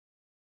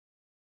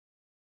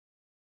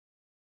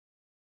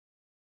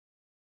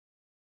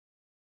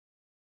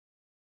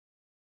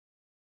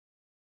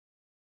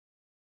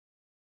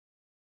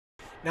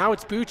Now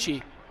it's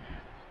Bucci.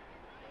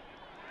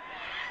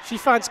 She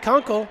finds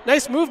Kunkel.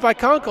 Nice move by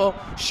Kunkel.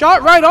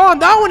 Shot right on.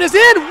 That one is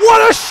in.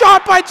 What a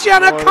shot by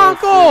Jenna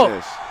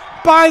Kunkel.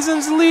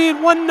 Bisons lead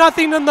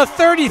 1-0 in the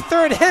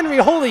 33rd. Henry,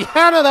 holy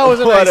Hannah, that was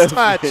a nice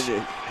touch.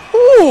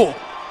 Ooh.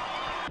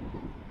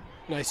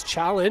 Nice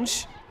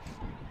challenge.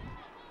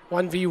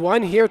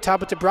 1v1 here,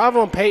 Tabitha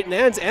Bravo and Peyton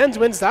Enns. Enns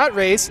wins that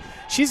race.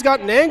 She's got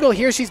an angle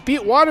here. She's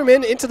beat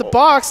Waterman into the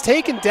box,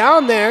 taken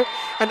down there.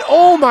 And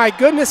oh my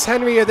goodness,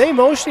 Henry, are they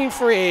motioning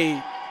for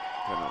a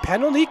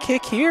penalty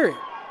kick here?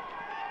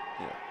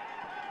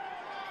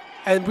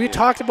 And we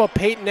talked about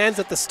Peyton Enns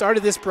at the start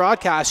of this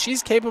broadcast.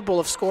 She's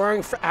capable of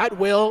scoring at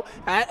will,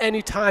 at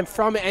any time,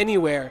 from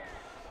anywhere.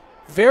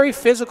 Very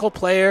physical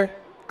player,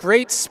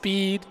 great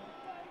speed.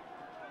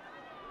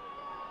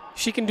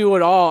 She can do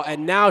it all,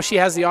 and now she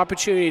has the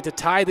opportunity to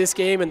tie this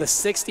game in the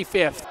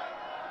 65th.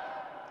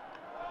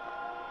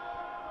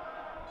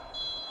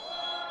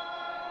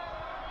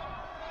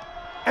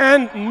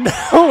 And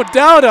no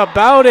doubt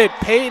about it,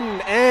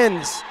 Peyton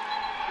Enns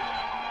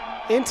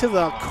into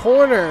the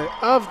corner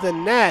of the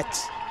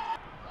net.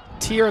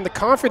 Tier in the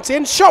conference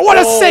in. Shot, what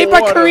a save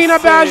by Karina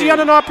Baggi. Had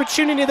an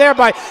opportunity there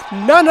by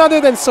none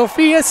other than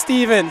Sophia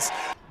Stevens.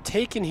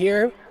 Taken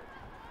here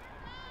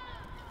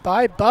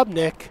by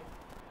Bubnik.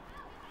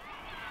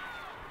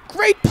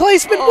 Great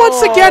placement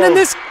once again in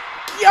this.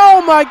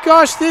 Oh my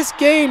gosh, this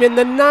game in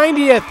the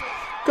 90th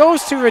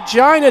goes to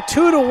Regina,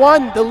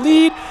 2-1, the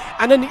lead,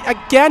 and then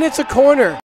again it's a corner.